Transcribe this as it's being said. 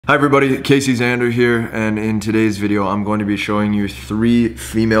Hi everybody, Casey Zander here, and in today's video I'm going to be showing you 3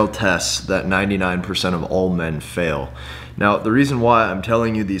 female tests that 99% of all men fail. Now the reason why I'm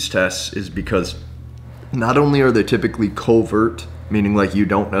telling you these tests is because not only are they typically covert, meaning like you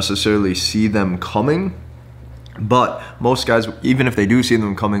don't necessarily see them coming, but most guys, even if they do see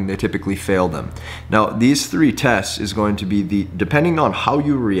them coming, they typically fail them. Now these 3 tests is going to be depending on how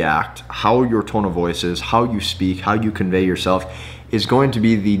you react, how your tone of voice is, how you speak, how you convey yourself, is going to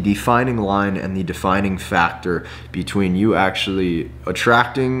be the defining line and the defining factor between you actually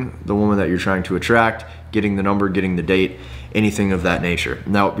attracting the woman that you're trying to attract, getting the number, getting the date, anything of that nature.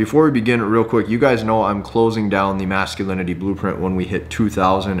 Now, before we begin, real quick, you guys know I'm closing down the Masculinity Blueprint when we hit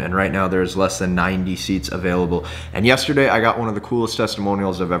 2,000, and right now there's less than 90 seats available. And yesterday, I got one of the coolest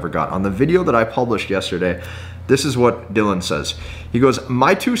testimonials I've ever got. On the video that I published yesterday, this is what Dylan says. He goes,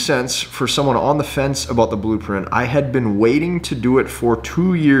 "My 2 cents for someone on the fence about the blueprint. I had been waiting to do it for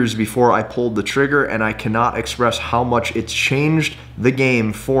 2 years before I pulled the trigger, and I cannot express how much it's changed the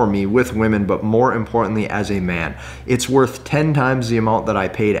game for me with women, but more importantly as a man. It's worth 10 times the amount that I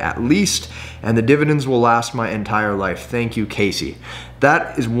paid at least, and the dividends will last my entire life. Thank you, Casey."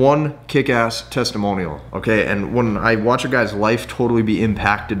 That is one kick-ass testimonial, okay? And when I watch a guy's life totally be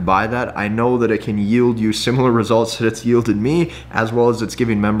impacted by that, I know that it can yield you similar results that it's yielded me, as well as it's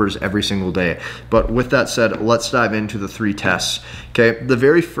giving members every single day. But with that said, let's dive into the 3 tests, okay? The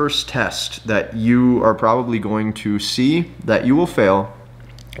very first test that you are probably going to see that you will fail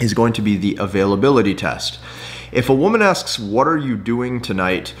is going to be the availability test. If a woman asks, "What are you doing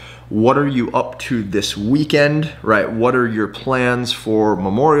tonight?" What are you up to this weekend, right? What are your plans for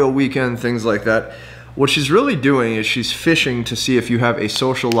Memorial Weekend, things like that? What she's really doing is she's fishing to see if you have a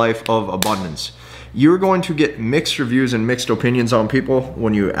social life of abundance. You're going to get mixed reviews and mixed opinions on people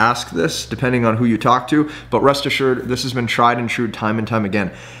when you ask this, depending on who you talk to, but rest assured, this has been tried and true time and time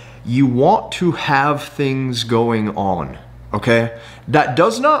again. You want to have things going on, okay? That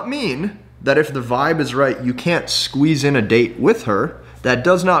does not mean that if the vibe is right, you can't squeeze in a date with her. That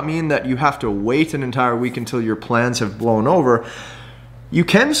does not mean that you have to wait an entire week until your plans have blown over. You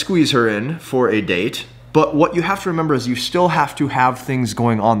can squeeze her in for a date, but what you have to remember is you still have to have things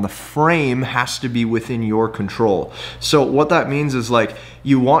going on. The frame has to be within your control. So what that means is, like,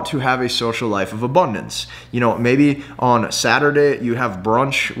 you want to have a social life of abundance. You know, maybe on Saturday you have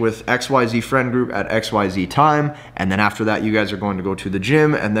brunch with XYZ friend group at XYZ time, and then after that you guys are going to go to the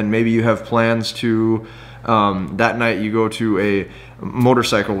gym, and then maybe you have plans to that night you go to a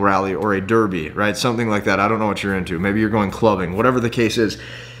motorcycle rally or a derby, right? Something like that. I don't know what you're into. Maybe you're going clubbing, whatever the case is.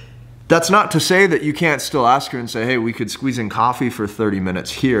 That's not to say that you can't still ask her and say, "Hey, we could squeeze in coffee for 30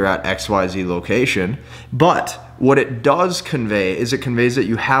 minutes here at XYZ location." But what it does convey is it conveys that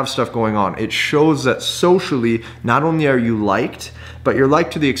you have stuff going on. It shows that socially, not only are you liked, but you're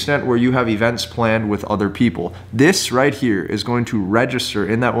liked to the extent where you have events planned with other people. This right here is going to register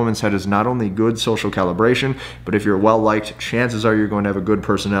in that woman's head as not only good social calibration, but if you're well liked, chances are you're going to have a good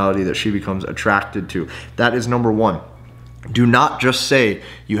personality that she becomes attracted to. That is number 1. Do not just say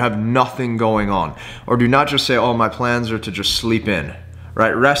you have nothing going on, or do not just say, "Oh, my plans are to just sleep in."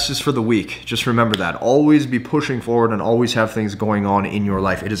 Right? Rest is for the weak. Just remember that. Always be pushing forward and always have things going on in your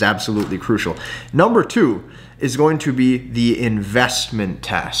life. It is absolutely crucial. Number 2 is going to be the investment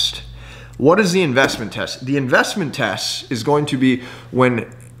test. What is the investment test? The investment test is going to be when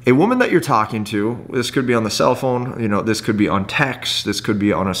a woman that you're talking to, this could be on the cell phone, you know, this could be on text, this could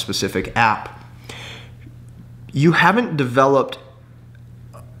be on a specific app. You haven't developed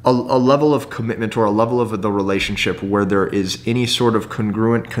a level of commitment or a level of the relationship where there is any sort of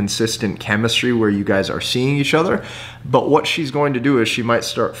congruent, consistent chemistry where you guys are seeing each other. But what she's going to do is she might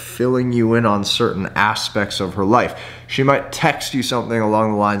start filling you in on certain aspects of her life. She might text you something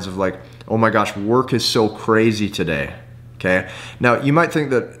along the lines of like, "Oh my gosh, work is so crazy today." Okay. Now you might think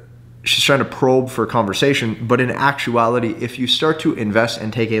that she's trying to probe for conversation, but in actuality, if you start to invest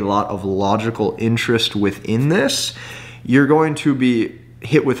and take a lot of logical interest within this, you're going to be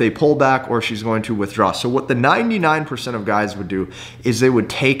hit with a pullback, or she's going to withdraw. So what the 99% of guys would do is they would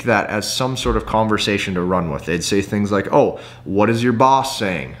take that as some sort of conversation to run with. They'd say things like, "Oh, what is your boss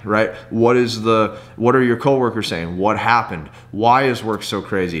saying?" Right? What are your coworkers saying? What happened? Why is work so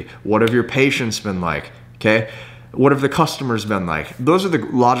crazy? What have your patients been like? Okay? What have the customers been like? Those are the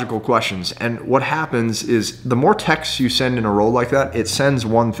logical questions. And what happens is the more texts you send in a row like that, it sends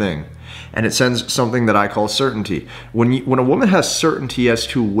one thing. And it sends something that I call certainty. When a woman has certainty as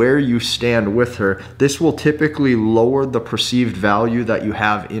to where you stand with her, this will typically lower the perceived value that you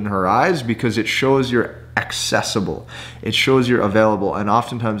have in her eyes, because it shows you're accessible. It shows you're available, and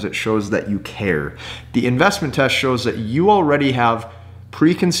oftentimes it shows that you care. The investment test shows that you already have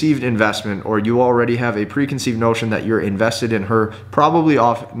preconceived investment, or you already have a preconceived notion that you're invested in her, probably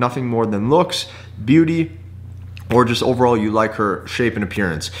off nothing more than looks, beauty, or just overall you like her shape and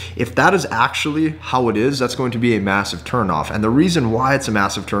appearance. If that is actually how it is, that's going to be a massive turnoff. And the reason why it's a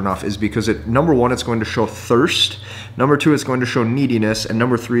massive turnoff is because number one, it's going to show thirst. Number two, it's going to show neediness. And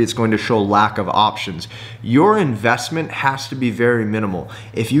number three, it's going to show lack of options. Your investment has to be very minimal.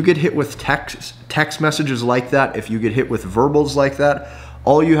 If you get hit with text messages like that, if you get hit with verbals like that,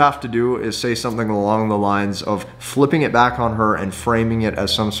 all you have to do is say something along the lines of flipping it back on her and framing it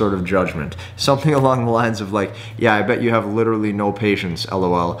as some sort of judgment. Something along the lines of like, yeah, I bet you have literally no patience,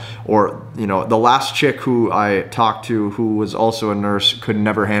 LOL. Or, you know, the last chick who I talked to who was also a nurse could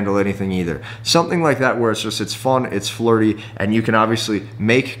never handle anything either. Something like that, where it's fun, it's flirty, and you can obviously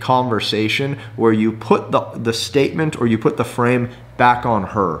make conversation where you put the statement or you put the frame back on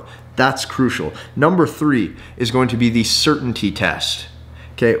her. That's crucial. Number three is going to be the certainty test.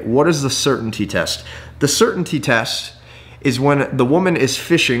 Okay, what is the certainty test? The certainty test is when the woman is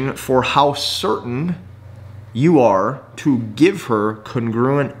fishing for how certain you are to give her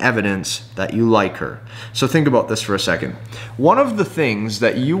congruent evidence that you like her. So think about this for a second. One of the things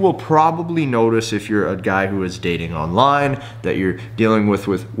that you will probably notice if you're a guy who is dating online, that you're dealing with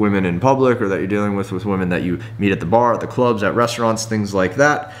women in public, or that you're dealing with women that you meet at the bar, at the clubs, at restaurants, things like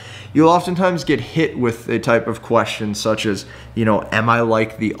that, you'll oftentimes get hit with a type of question such as, you know, am I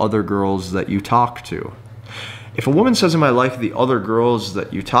like the other girls that you talk to? If a woman says, am I like the other girls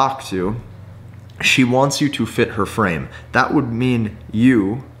that you talk to, she wants you to fit her frame. That would mean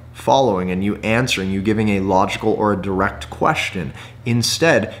you following and you answering, you giving a logical or a direct question.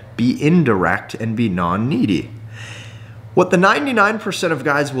 Instead, be indirect and be non-needy. What the 99% of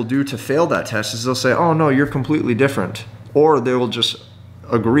guys will do to fail that test is they'll say, oh no, you're completely different. Or they will just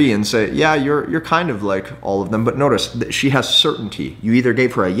agree and say, yeah, you're kind of like all of them. But notice that she has certainty. You either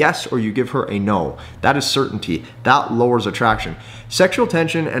gave her a yes or you give her a no. That is certainty. That lowers attraction. Sexual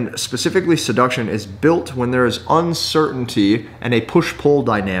tension, and specifically seduction, is built when there is uncertainty and a push-pull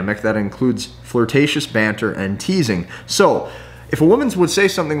dynamic that includes flirtatious banter and teasing. So if a woman would say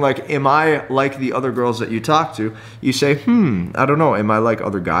something like, am I like the other girls that you talk to? You say, I don't know. Am I like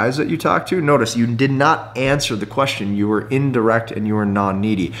other guys that you talk to? Notice you did not answer the question. You were indirect and you were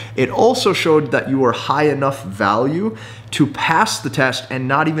non-needy. It also showed that you were high enough value to pass the test and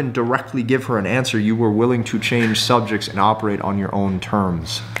not even directly give her an answer. You were willing to change subjects and operate on your own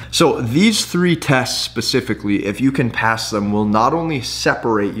terms. So these three tests specifically, if you can pass them, will not only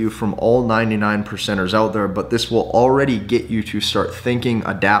separate you from all 99%ers out there, but this will already get you to start thinking,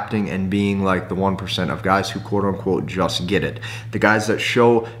 adapting, and being like the 1% of guys who quote unquote just get it. The guys that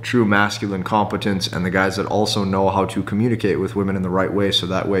show true masculine competence, and the guys that also know how to communicate with women in the right way, so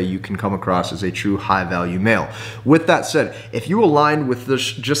that way you can come across as a true high value male. With that said, if you align with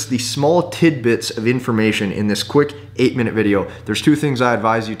just the small tidbits of information in this quick 8-minute video, there's two things I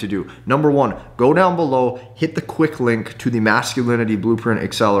advise you to do. Number one, go down below, hit the quick link to the Masculinity Blueprint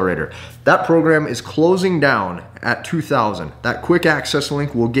Accelerator. That program is closing down at 2,000. That quick access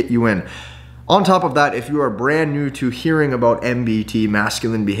link will get you in. On top of that, if you are brand new to hearing about MBT,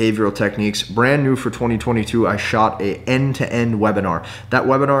 masculine behavioral techniques, brand new for 2022, I shot an end-to-end webinar. That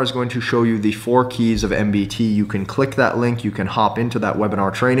webinar is going to show you the 4 keys of MBT. You can click that link, you can hop into that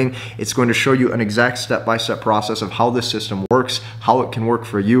webinar training. It's going to show you an exact step-by-step process of how this system works, how it can work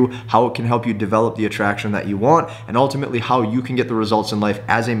for you, how it can help you develop the attraction that you want, and ultimately how you can get the results in life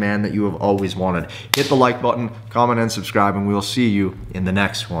as a man that you have always wanted. Hit the like button, comment, and subscribe, and we'll see you in the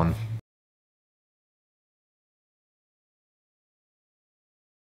next one.